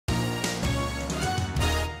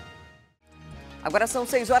Agora são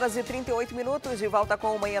 6h38, de volta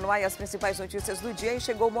com o Manhã no Ar e as principais notícias do dia, e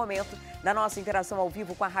chegou o momento da nossa interação ao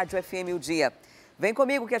vivo com a Rádio FM O Dia. Vem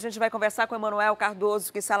comigo que a gente vai conversar com o Emanuel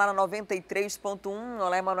Cardoso, que está lá na 93.1.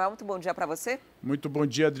 Olá, Emanuel, muito bom dia para você. Muito bom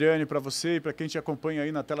dia, Adriane, para você e para quem te acompanha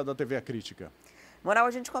aí na tela da TV A Crítica. Emanuel,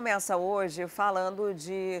 a gente começa hoje falando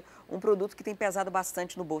de um produto que tem pesado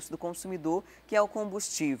bastante no bolso do consumidor, que é o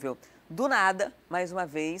combustível. Do nada, mais uma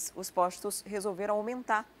vez, os postos resolveram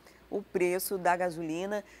aumentar o preço da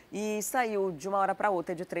gasolina e saiu de uma hora para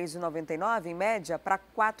outra de R$ 3,99, em média, para R$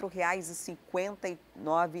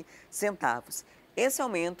 4,59. Esse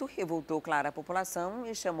aumento revoltou, claro, a população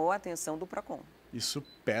e chamou a atenção do PROCON. Isso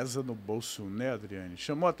pesa no bolso, né, Adriane?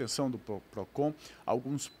 Chamou a atenção do PROCON,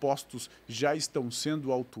 alguns postos já estão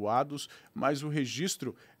sendo autuados, mas o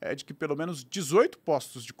registro é de que pelo menos 18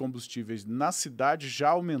 postos de combustíveis na cidade já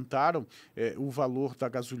aumentaram o valor da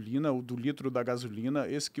gasolina, o do litro da gasolina,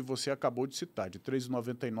 esse que você acabou de citar, de R$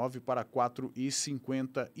 3,99 para R$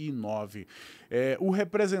 4,59. O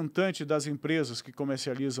representante das empresas que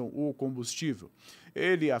comercializam o combustível,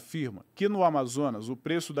 ele afirma que no Amazonas o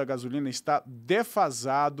preço da gasolina está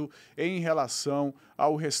defasado em relação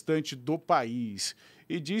ao restante do país.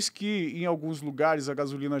 E diz que em alguns lugares a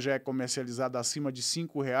gasolina já é comercializada acima de R$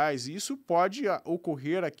 5,00 e isso pode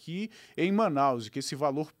ocorrer aqui em Manaus, que esse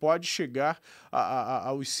valor pode chegar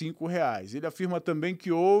aos R$ 5,00. Ele afirma também que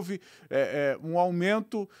houve um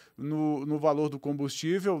aumento no valor do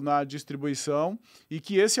combustível na distribuição e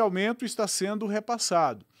que esse aumento está sendo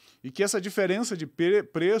repassado. E que essa diferença de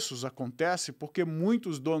preços acontece porque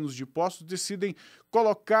muitos donos de postos decidem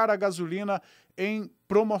colocar a gasolina em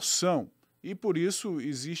promoção. E por isso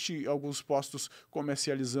existe alguns postos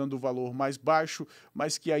comercializando o valor mais baixo,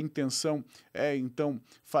 mas que a intenção é então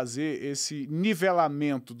fazer esse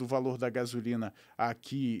nivelamento do valor da gasolina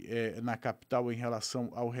aqui na capital em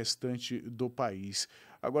relação ao restante do país.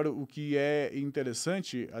 Agora, o que é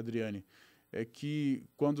interessante, Adriane, é que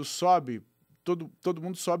quando sobe, todo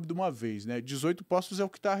mundo sobe de uma vez, né? 18 postos é o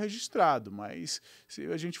que está registrado, mas se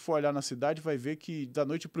a gente for olhar na cidade, vai ver que da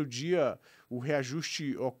noite para o dia o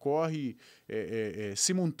reajuste ocorre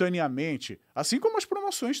simultaneamente, assim como as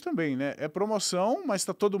promoções também, né? É promoção, mas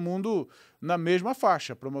está todo mundo na mesma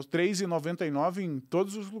faixa, R$ 3,99 em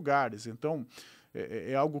todos os lugares. Então,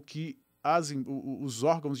 é algo que os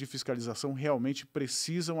órgãos de fiscalização realmente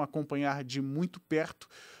precisam acompanhar de muito perto,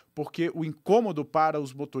 porque o incômodo para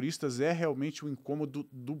os motoristas é realmente o incômodo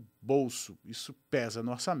do bolso. Isso pesa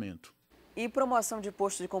no orçamento. E promoção de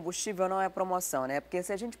posto de combustível não é promoção, né? Porque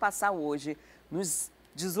se a gente passar hoje nos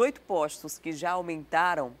 18 postos que já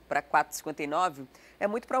aumentaram para R$ 4,59, é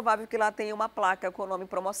muito provável que lá tenha uma placa com o nome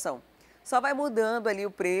promoção. Só vai mudando ali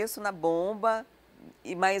o preço na bomba,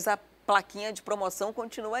 mas a plaquinha de promoção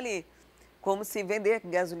continua ali, como se vender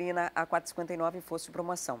gasolina a R$ 4,59 fosse de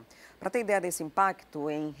promoção. Para ter ideia desse impacto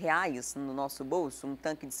em reais no nosso bolso, um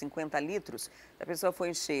tanque de 50 litros, se a pessoa for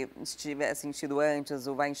encher, se tivesse enchido antes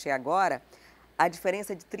ou vai encher agora, a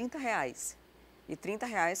diferença é de R$ 30. E R$ 30,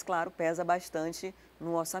 claro, pesa bastante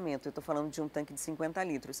no orçamento. Eu estou falando de um tanque de 50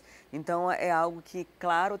 litros. Então, é algo que,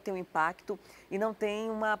 claro, tem um impacto e não tem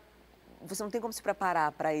você não tem como se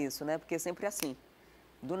preparar para isso, né? Porque é sempre assim,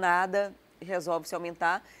 do nada resolve-se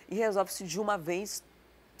aumentar e resolve-se de uma vez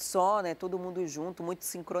só, né? Todo mundo junto, muito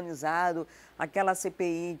sincronizado. Aquela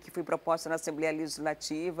CPI que foi proposta na Assembleia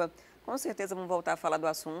Legislativa, com certeza vamos voltar a falar do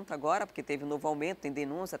assunto agora, porque teve um novo aumento, tem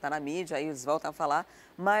denúncia, está na mídia, aí eles voltam a falar,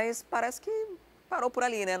 mas parece que parou por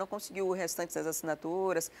ali, né? Não conseguiu o restante das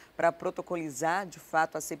assinaturas para protocolizar, de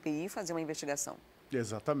fato, a CPI e fazer uma investigação.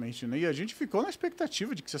 Exatamente, né? E a gente ficou na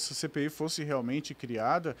expectativa de que se essa CPI fosse realmente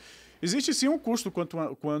criada. Existe sim um custo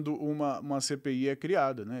quando uma CPI é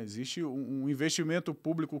criada, né? Existe um investimento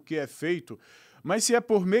público que é feito, mas se é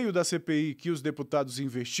por meio da CPI que os deputados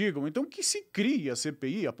investigam, então que se crie a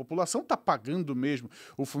CPI, a população está pagando mesmo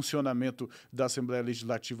o funcionamento da Assembleia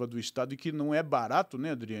Legislativa do Estado e que não é barato,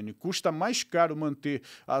 né, Adriane? Custa mais caro manter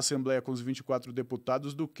a Assembleia com os 24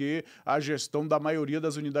 deputados do que a gestão da maioria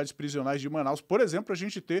das unidades prisionais de Manaus. Por exemplo, a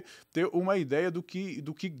gente ter uma ideia do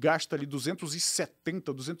que gasta ali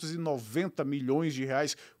 270, 290 milhões de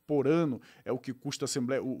reais por ano é o que custa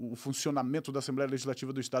o funcionamento da Assembleia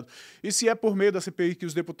Legislativa do Estado. E se é por meio da CPI que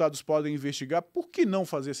os deputados podem investigar, por que não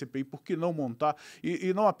fazer CPI? Por que não montar?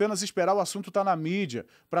 E não apenas esperar o assunto estar na mídia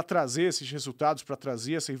para trazer esses resultados, para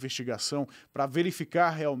trazer essa investigação, para verificar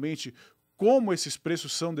realmente como esses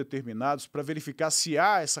preços são determinados, para verificar se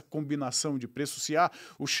há essa combinação de preços, se há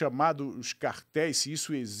os cartéis, se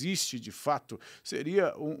isso existe de fato.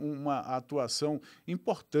 Seria uma atuação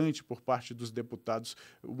importante por parte dos deputados,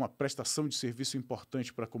 uma prestação de serviço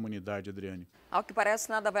importante para a comunidade, Adriane. Ao que parece,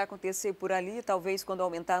 nada vai acontecer por ali, talvez quando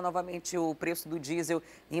aumentar novamente o preço do diesel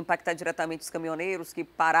e impactar diretamente os caminhoneiros que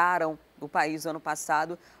pararam no país no ano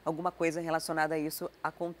passado, alguma coisa relacionada a isso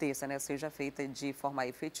aconteça, né? Seja feita de forma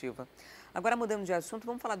efetiva. Agora, mudando de assunto,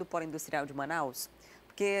 vamos falar do polo industrial de Manaus,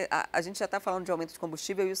 porque a gente já está falando de aumento de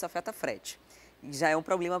combustível e isso afeta frete. E já é um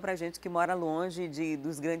problema para a gente que mora longe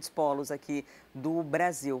dos grandes polos aqui do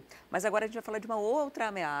Brasil. Mas agora a gente vai falar de uma outra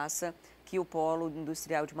ameaça que o polo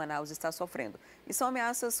industrial de Manaus está sofrendo. E são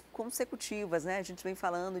ameaças consecutivas, né? A gente vem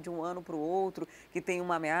falando de um ano para o outro, que tem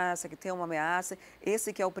uma ameaça, que tem uma ameaça.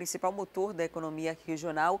 Esse que é o principal motor da economia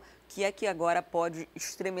regional, que é que agora pode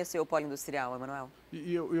estremecer o polo industrial, Emanuel.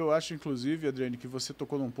 E eu acho, inclusive, Adriane, que você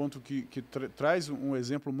tocou num ponto que traz um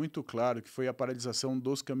exemplo muito claro, que foi a paralisação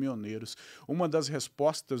dos caminhoneiros. Uma das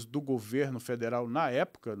respostas do governo federal na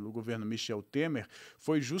época, do governo Michel Temer,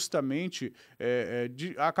 foi justamente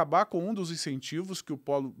de acabar com um dos incentivos que o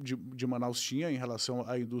polo de Manaus tinha em relação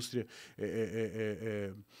à indústria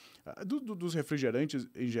dos refrigerantes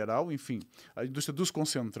em geral, enfim, a indústria dos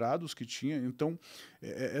concentrados que tinha. Então,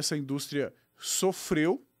 essa indústria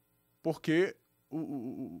sofreu porque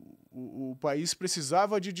o país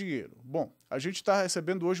precisava de dinheiro. Bom, a gente está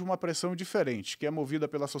recebendo hoje uma pressão diferente, que é movida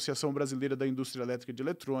pela Associação Brasileira da Indústria Elétrica de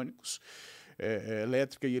Eletrônicos,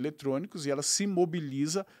 elétrica e eletrônicos, e ela se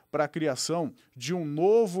mobiliza para a criação de um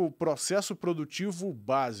novo processo produtivo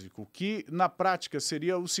básico, que na prática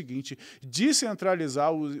seria o seguinte: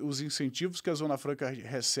 descentralizar os incentivos que a Zona Franca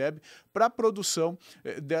recebe para a produção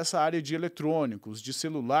dessa área de eletrônicos, de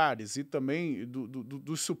celulares e também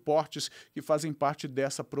dos suportes que fazem parte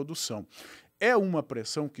dessa produção. É uma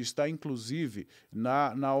pressão que está, inclusive,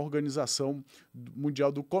 na Organização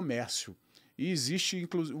Mundial do Comércio. E existe,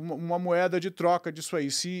 inclusive, uma moeda de troca disso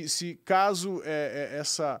aí. Se caso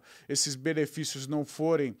esses benefícios não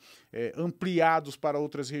forem ampliados para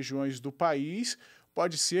outras regiões do país,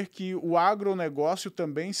 pode ser que o agronegócio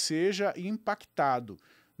também seja impactado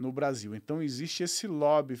no Brasil. Então, existe esse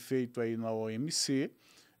lobby feito aí na OMC,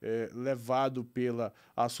 levado pela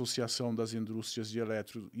Associação das Indústrias de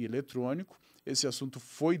Eletro e Eletrônico. Esse assunto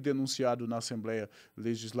foi denunciado na Assembleia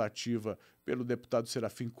Legislativa pelo deputado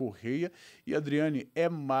Serafim Correia. E, Adriane, é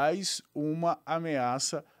mais uma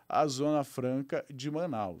ameaça à Zona Franca de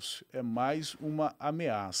Manaus. É mais uma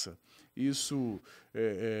ameaça.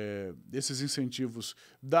 Esses incentivos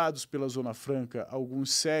dados pela Zona Franca,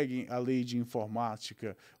 alguns seguem a lei de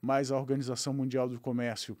informática, mas a Organização Mundial do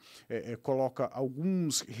Comércio coloca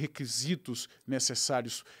alguns requisitos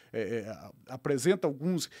necessários, apresenta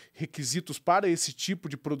alguns requisitos para esse tipo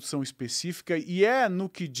de produção específica, e é no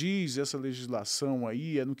que diz essa legislação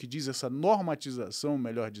aí, é no que diz essa normatização,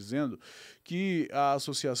 melhor dizendo, que a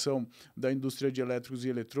Associação da Indústria de Elétricos e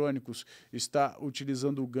Eletrônicos está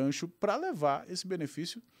utilizando o gancho para levar esse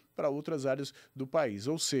benefício para outras áreas do país.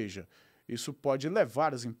 Ou seja, isso pode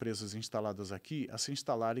levar as empresas instaladas aqui a se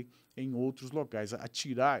instalarem em outros locais, a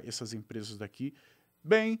tirar essas empresas daqui,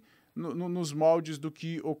 bem nos moldes do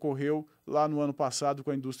que ocorreu lá no ano passado com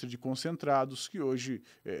a indústria de concentrados, que hoje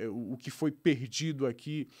o que foi perdido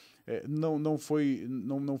aqui não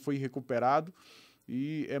foi recuperado.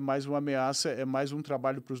 E é mais uma ameaça, é mais um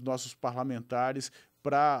trabalho para os nossos parlamentares,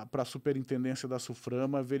 para a superintendência da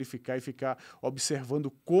SUFRAMA verificar e ficar observando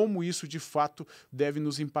como isso de fato deve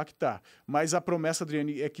nos impactar. Mas a promessa,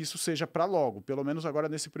 Adriane, é que isso seja para logo, pelo menos agora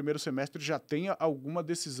nesse primeiro semestre já tenha alguma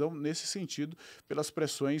decisão nesse sentido, pelas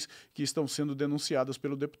pressões que estão sendo denunciadas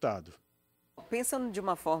pelo deputado. Pensando de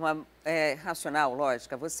uma forma racional,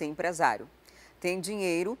 lógica, você é empresário, tem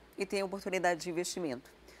dinheiro e tem oportunidade de investimento.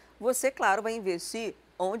 Você, claro, vai investir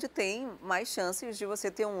onde tem mais chances de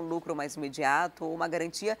você ter um lucro mais imediato ou uma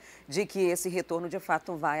garantia de que esse retorno de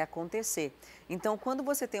fato vai acontecer. Então, quando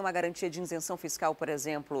você tem uma garantia de isenção fiscal, por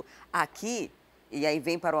exemplo, aqui, e aí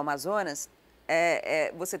vem para o Amazonas,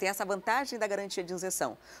 você tem essa vantagem da garantia de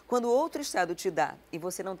isenção. Quando outro estado te dá e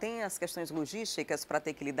você não tem as questões logísticas para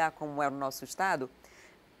ter que lidar como é o nosso estado,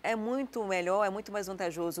 é muito melhor, é muito mais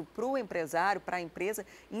vantajoso para o empresário, para a empresa,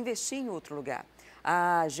 investir em outro lugar.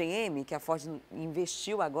 A GM, que a Ford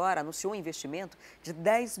investiu agora, anunciou um investimento de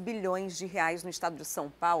 10 bilhões de reais no estado de São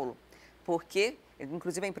Paulo, porque,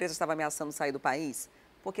 inclusive a empresa estava ameaçando sair do país,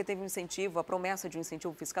 porque teve um incentivo, a promessa de um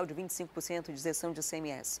incentivo fiscal de 25% de isenção de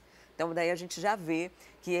ICMS. Então, daí a gente já vê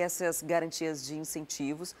que essas garantias de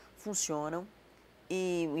incentivos funcionam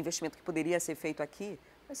e o investimento que poderia ser feito aqui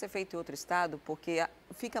vai ser feito em outro estado, porque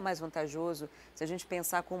fica mais vantajoso se a gente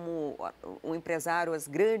pensar como um empresário, os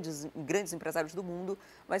grandes empresários do mundo,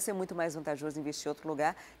 vai ser muito mais vantajoso investir em outro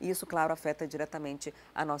lugar e isso, claro, afeta diretamente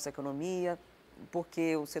a nossa economia,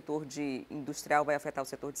 porque o setor industrial vai afetar o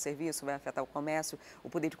setor de serviço, vai afetar o comércio, o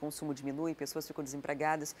poder de consumo diminui, pessoas ficam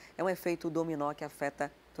desempregadas, é um efeito dominó que afeta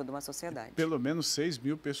toda uma sociedade. Pelo menos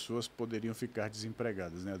 6.000 pessoas poderiam ficar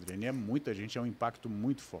desempregadas, né, Adriane? É muita gente, é um impacto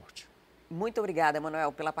muito forte. Muito obrigada,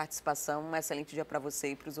 Manuel, pela participação. Um excelente dia para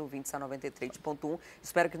você e para os ouvintes da 93.1.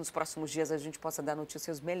 Espero que nos próximos dias a gente possa dar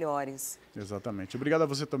notícias melhores. Exatamente. Obrigado a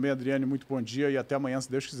você também, Adriane. Muito bom dia e até amanhã, se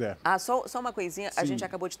Deus quiser. Só uma coisinha. Sim. A gente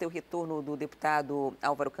acabou de ter o retorno do deputado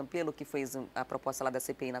Álvaro Campelo, que fez a proposta lá da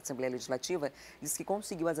CPI na Assembleia Legislativa. Disse que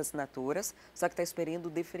conseguiu as assinaturas, só que está esperando o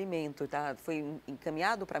deferimento. Tá? Foi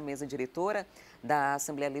encaminhado para a mesa diretora da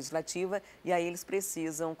Assembleia Legislativa e aí eles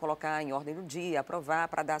precisam colocar em ordem do dia, aprovar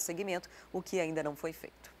para dar seguimento, o que ainda não foi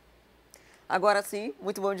feito. Agora sim,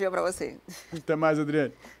 muito bom dia para você. Até mais,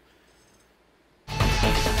 Adriane.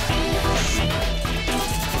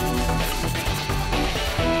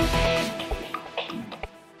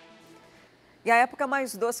 E a época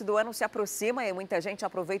mais doce do ano se aproxima e muita gente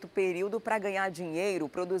aproveita o período para ganhar dinheiro,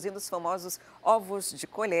 produzindo os famosos ovos de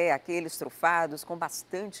colher, aqueles trufados com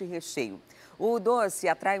bastante recheio. O doce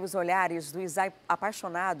atrai os olhares dos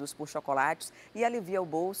apaixonados por chocolates e alivia o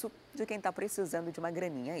bolso de quem está precisando de uma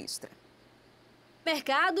graninha extra.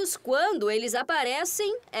 Mercados, quando eles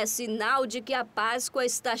aparecem, é sinal de que a Páscoa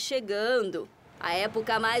está chegando. A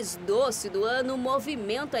época mais doce do ano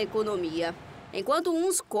movimenta a economia. Enquanto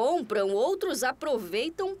uns compram, outros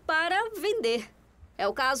aproveitam para vender. É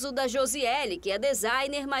o caso da Josiele, que é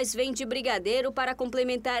designer, mas vende brigadeiro para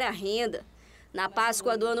complementar a renda. Na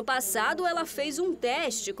Páscoa do ano passado, ela fez um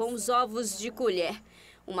teste com os ovos de colher.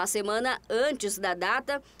 Uma semana antes da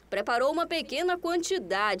data, preparou uma pequena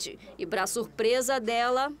quantidade e, para surpresa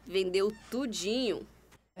dela, vendeu tudinho.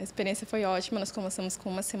 A experiência foi ótima, nós começamos com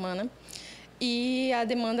uma semana e a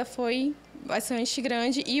demanda foi bastante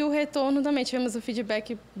grande e o retorno também. Tivemos um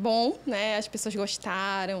feedback bom, né? As pessoas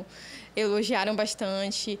gostaram, elogiaram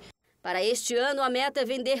bastante. Para este ano, a meta é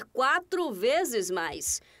vender 4 vezes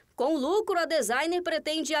mais. Com lucro, a designer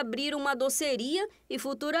pretende abrir uma doceria e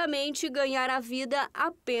futuramente ganhar a vida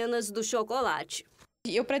apenas do chocolate.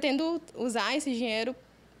 Eu pretendo usar esse dinheiro,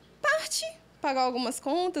 pagar algumas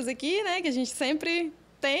contas aqui, né, que a gente sempre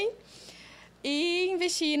tem, e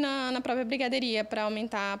investir na própria brigadeiria para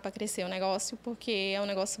aumentar, para crescer o negócio, porque é um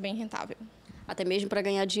negócio bem rentável. Até mesmo para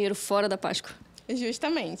ganhar dinheiro fora da Páscoa.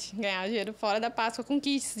 Justamente, ganhar dinheiro fora da Páscoa com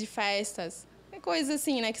kits de festas, coisas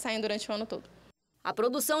assim, né, que saem durante o ano todo. A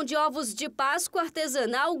produção de ovos de Páscoa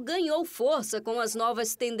artesanal ganhou força com as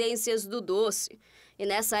novas tendências do doce. E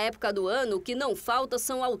nessa época do ano, o que não falta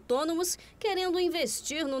são autônomos querendo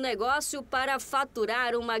investir no negócio para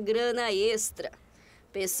faturar uma grana extra.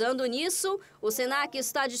 Pensando nisso, o Senac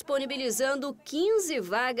está disponibilizando 15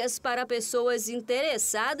 vagas para pessoas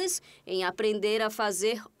interessadas em aprender a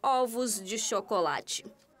fazer ovos de chocolate.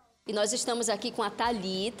 E nós estamos aqui com a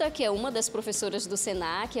Thalita, que é uma das professoras do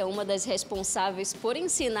Senac, é uma das responsáveis por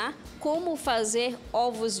ensinar como fazer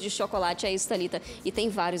ovos de chocolate. É isso, Thalita? E tem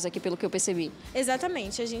vários aqui, pelo que eu percebi.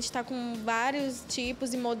 Exatamente. A gente está com vários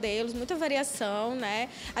tipos e modelos, muita variação, né?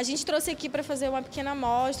 A gente trouxe aqui para fazer uma pequena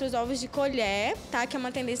amostra, os ovos de colher, tá? Que é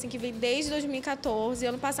uma tendência que vem desde 2014.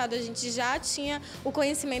 Ano passado a gente já tinha o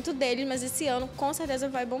conhecimento deles, mas esse ano com certeza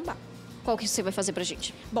vai bombar. Qual que você vai fazer pra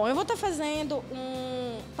gente? Bom, eu vou estar fazendo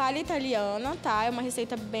um palha italiana, tá? É uma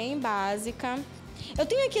receita bem básica. Eu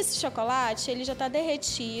tenho aqui esse chocolate, ele já tá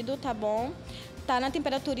derretido, tá bom? Tá na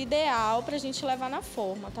temperatura ideal pra gente levar na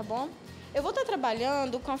forma, tá bom? Eu vou estar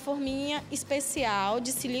trabalhando com a forminha especial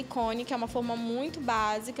de silicone, que é uma forma muito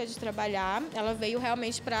básica de trabalhar. Ela veio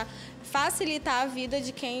realmente para facilitar a vida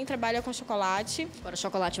de quem trabalha com chocolate. Agora o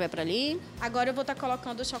chocolate vai para ali. Agora eu vou estar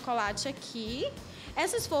colocando o chocolate aqui.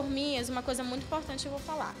 Essas forminhas, uma coisa muito importante eu vou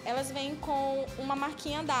falar, elas vêm com uma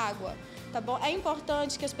marquinha d'água, tá bom? É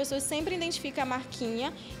importante que as pessoas sempre identifiquem a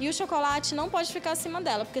marquinha e o chocolate não pode ficar acima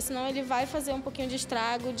dela, porque senão ele vai fazer um pouquinho de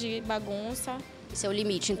estrago, de bagunça. Esse é o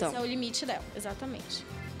limite, então? Esse é o limite dela, exatamente.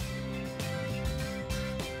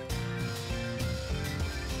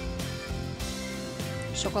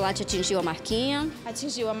 O chocolate atingiu a marquinha.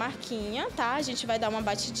 Atingiu a marquinha, tá? A gente vai dar uma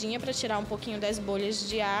batidinha para tirar um pouquinho das bolhas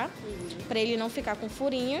de ar, para ele não ficar com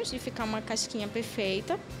furinhos e ficar uma casquinha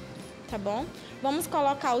perfeita, tá bom? Vamos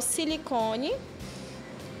colocar o silicone.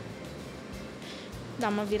 Dá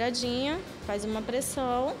uma viradinha, faz uma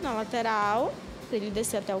pressão na lateral, para ele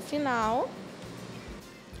descer até o final.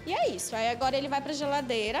 E é isso. Aí agora ele vai para a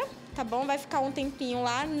geladeira tá bom? Vai ficar um tempinho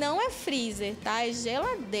lá, não é freezer, tá? É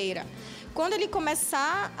geladeira. Quando ele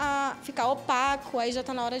começar a ficar opaco, aí já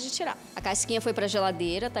tá na hora de tirar. A casquinha foi para a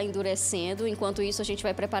geladeira, tá endurecendo. Enquanto isso, a gente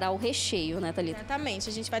vai preparar o recheio, né, Thalita? Exatamente,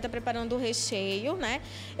 a gente vai estar preparando o recheio, né?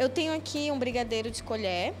 Eu tenho aqui um brigadeiro de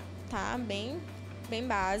colher, tá? Bem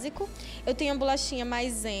básico. Eu tenho a bolachinha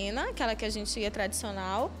maisena, aquela que a gente é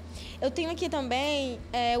tradicional. Eu tenho aqui também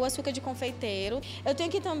o açúcar de confeiteiro. Eu tenho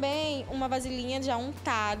aqui também uma vasilhinha já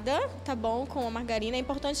untada, tá bom? Com a margarina. É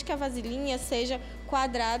importante que a vasilhinha seja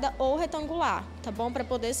quadrada ou retangular, tá bom? Para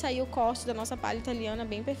poder sair o corte da nossa palha italiana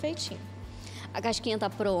bem perfeitinho. A casquinha tá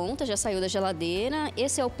pronta, já saiu da geladeira.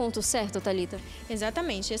 Esse é o ponto certo, Thalita?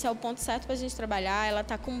 Exatamente, esse é o ponto certo pra gente trabalhar. Ela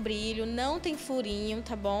tá com brilho, não tem furinho,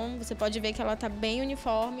 tá bom? Você pode ver que ela tá bem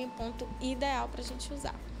uniforme, ponto ideal pra gente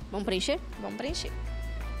usar. Vamos preencher? Vamos preencher.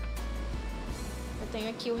 Eu tenho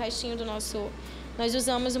aqui o restinho do nosso... Nós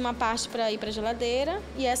usamos uma parte para ir pra geladeira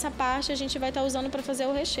e essa parte a gente vai estar usando para fazer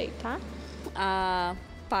o recheio, tá? A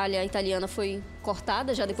palha italiana foi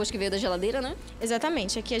cortada já depois que veio da geladeira, né?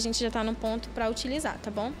 Exatamente, aqui a gente já está no ponto para utilizar, tá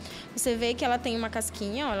bom? Você vê que ela tem uma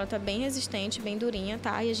casquinha, ó, ela tá bem resistente, bem durinha,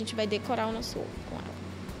 tá? E a gente vai decorar o nosso ovo com ela.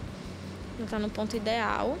 Ela tá no ponto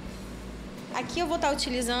ideal. Aqui eu vou estar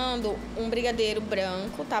utilizando um brigadeiro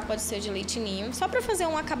branco, tá? Pode ser de leite ninho, só para fazer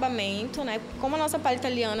um acabamento, né? Como a nossa palha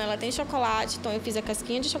italiana, ela tem chocolate, então eu fiz a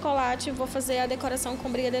casquinha de chocolate e vou fazer a decoração com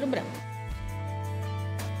brigadeiro branco.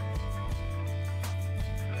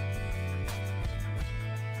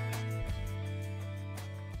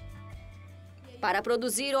 Para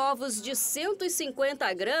produzir ovos de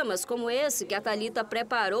 150 gramas, como esse que a Thalita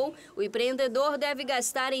preparou, o empreendedor deve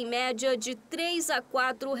gastar em média de R$ 3 a R$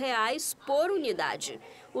 4 por unidade.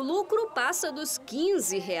 O lucro passa dos R$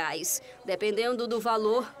 15, dependendo do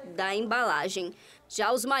valor da embalagem.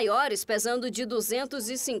 Já os maiores, pesando de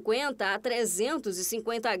 250 a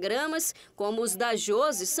 350 gramas, como os da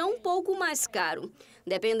Josi, são um pouco mais caros.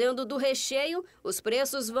 Dependendo do recheio, os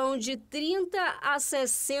preços vão de R$ 30 a R$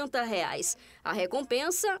 60. A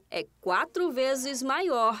recompensa é 4 vezes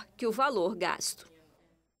maior que o valor gasto.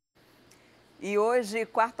 E hoje,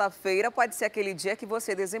 quarta-feira, pode ser aquele dia que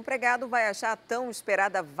você, desempregado, vai achar a tão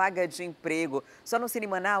esperada vaga de emprego. Só no Cine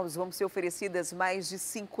Manaus vão ser oferecidas mais de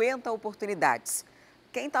 50 oportunidades.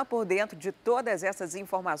 Quem está por dentro de todas essas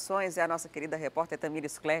informações é a nossa querida repórter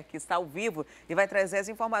Tamires Claire, que está ao vivo e vai trazer as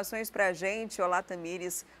informações para a gente. Olá,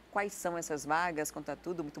 Tamires, quais são essas vagas? Conta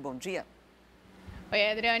tudo, muito bom dia. Oi,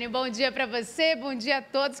 Adriane, bom dia para você, bom dia a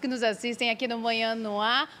todos que nos assistem aqui no Manhã no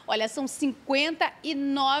Ar. Olha, são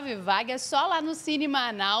 59 vagas só lá no Cine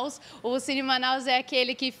Manaus. O Cine Manaus é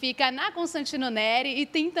aquele que fica na Constantino Neri e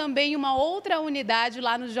tem também uma outra unidade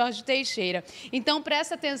lá no Jorge Teixeira. Então,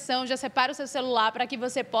 presta atenção, já separa o seu celular para que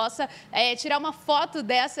você possa tirar uma foto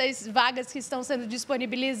dessas vagas que estão sendo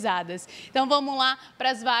disponibilizadas. Então, vamos lá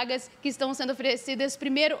para as vagas que estão sendo oferecidas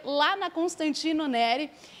primeiro lá na Constantino Neri.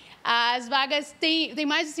 As vagas, tem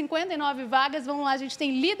mais de 59 vagas, vamos lá, a gente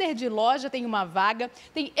tem líder de loja, tem uma vaga,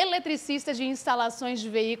 tem eletricista de instalações de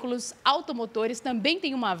veículos automotores, também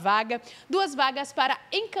tem uma vaga, 2 vagas para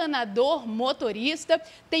encanador motorista,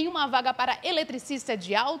 tem uma vaga para eletricista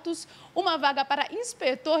de autos, uma vaga para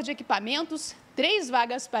inspetor de equipamentos, 3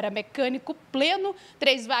 vagas para mecânico pleno,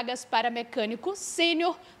 3 vagas para mecânico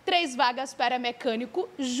sênior, 3 vagas para mecânico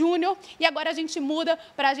júnior. E agora a gente muda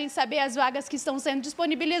para a gente saber as vagas que estão sendo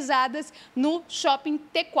disponibilizadas no Shopping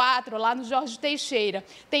T4, lá no Jorge Teixeira.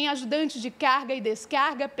 Tem ajudante de carga e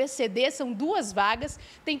descarga, PCD, são 2 vagas.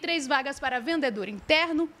 Tem 3 vagas para vendedor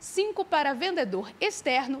interno, 5 para vendedor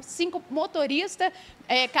externo, 5 motorista,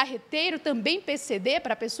 carreteiro, também PCD,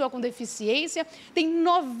 para pessoa com deficiência. Tem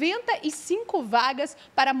 95 vagas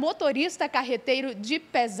para motorista carreteiro de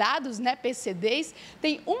pesados, né, PCDs.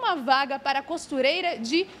 Tem uma vaga para costureira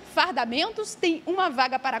de fardamentos, tem uma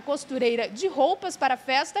vaga para costureira de roupas para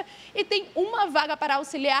festa e tem uma vaga para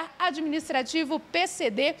auxiliar administrativo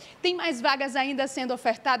PCD. Tem mais vagas ainda sendo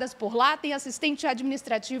ofertadas por lá, tem assistente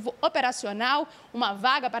administrativo operacional, uma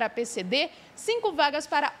vaga para PCD, 5 vagas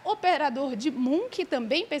para operador de MUNC,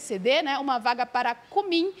 também PCD, né? Uma vaga para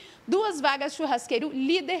Comim, 2 vagas churrasqueiro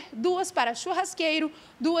líder, 2 para churrasqueiro,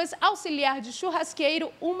 2 auxiliar de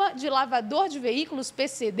churrasqueiro, 1 de lavador de veículos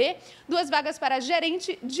PCD, 2 vagas para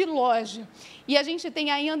gerente de loja. E a gente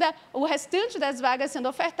tem ainda o restante das vagas sendo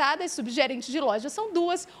ofertadas, subgerente de loja são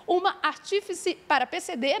 2, 1 artífice para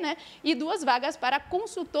PCD, né? E 2 vagas para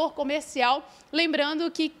consultor comercial.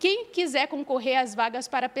 Lembrando que quem quiser concorrer às vagas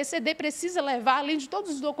para PCD precisa levar, além de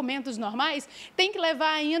todos os documentos normais, tem que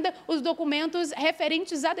levar ainda os documentos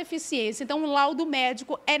referentes à deficiência. Então, um laudo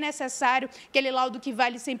médico é necessário, aquele laudo que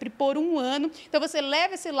vale sempre por 1 ano. Então, você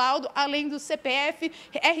leva esse laudo, além do CPF,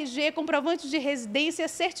 RG, comprovante de residência,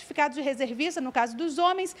 certificado de reservista, no caso dos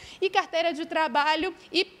homens, e carteira de trabalho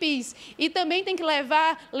e PIS. E também tem que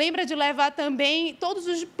levar, lembra de levar também todos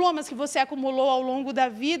os diplomas que você acumulou ao longo da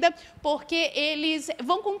vida, porque eles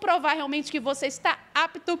vão comprovar realmente que você está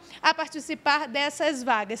apto a participar dessas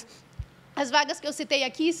vagas. As vagas que eu citei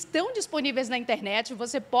aqui estão disponíveis na internet,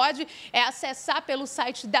 você pode acessar pelo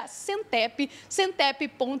site da Centep,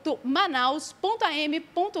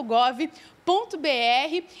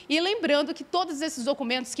 centep.manaus.am.gov.br, e lembrando que todos esses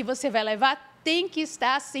documentos que você vai levar tem que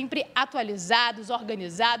estar sempre atualizados,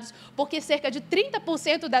 organizados, porque cerca de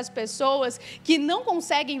 30% das pessoas que não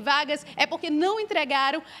conseguem vagas é porque não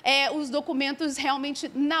entregaram os documentos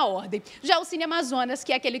realmente na ordem. Já o Cine Amazonas,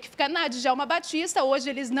 que é aquele que fica na Djalma Batista,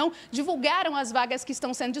 hoje eles não divulgaram as vagas que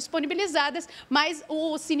estão sendo disponibilizadas, mas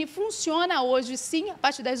o Cine funciona hoje sim, a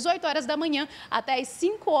partir das 8 horas da manhã até as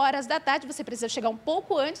 5 horas da tarde. Você precisa chegar um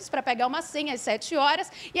pouco antes para pegar uma senha às 7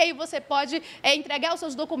 horas, e aí você pode entregar os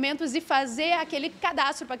seus documentos e fazer aquele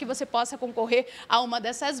cadastro para que você possa concorrer a uma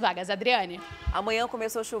dessas vagas. Adriane? Amanhã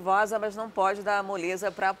começou chuvosa, mas não pode dar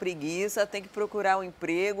moleza para a preguiça, tem que procurar um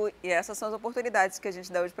emprego, e essas são as oportunidades que a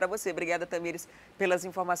gente dá hoje para você. Obrigada, Tamires, pelas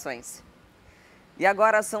informações. E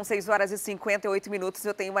agora são 6 horas e 58 minutos,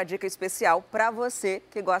 eu tenho uma dica especial para você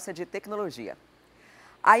que gosta de tecnologia.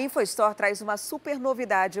 A InfoStore traz uma super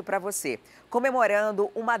novidade para você.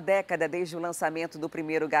 Comemorando uma década desde o lançamento do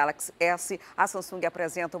primeiro Galaxy S, a Samsung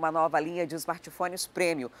apresenta uma nova linha de smartphones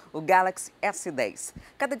premium, o Galaxy S10.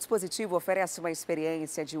 Cada dispositivo oferece uma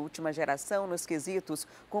experiência de última geração nos quesitos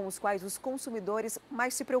com os quais os consumidores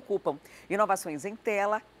mais se preocupam. Inovações em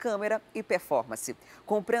tela, câmera e performance.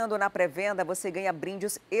 Comprando na pré-venda, você ganha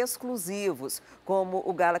brindes exclusivos, como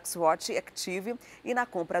o Galaxy Watch Active, e na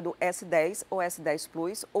compra do S10 ou S10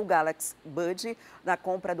 Plus ou Galaxy Buds, na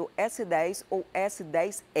compra do S10 ou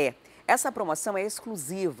S10e. Essa promoção é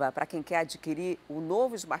exclusiva para quem quer adquirir o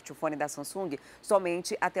novo smartphone da Samsung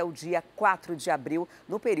somente até o dia 4 de abril,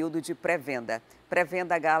 no período de pré-venda.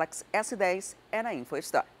 Pré-venda Galaxy S10 é na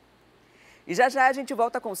InfoStore. E já já a gente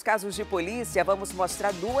volta com os casos de polícia. Vamos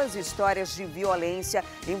mostrar 2 histórias de violência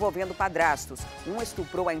envolvendo padrastos. Um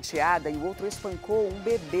estuprou a enteada e o outro espancou um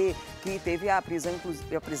bebê que teve a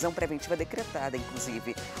prisão preventiva decretada,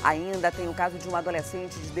 inclusive. Ainda tem o caso de uma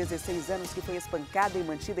adolescente de 16 anos que foi espancada e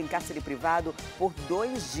mantida em cárcere privado por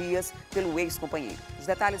 2 dias pelo ex-companheiro. Os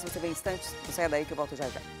detalhes você vê em instantes. Não saia daí que eu volto já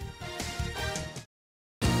já.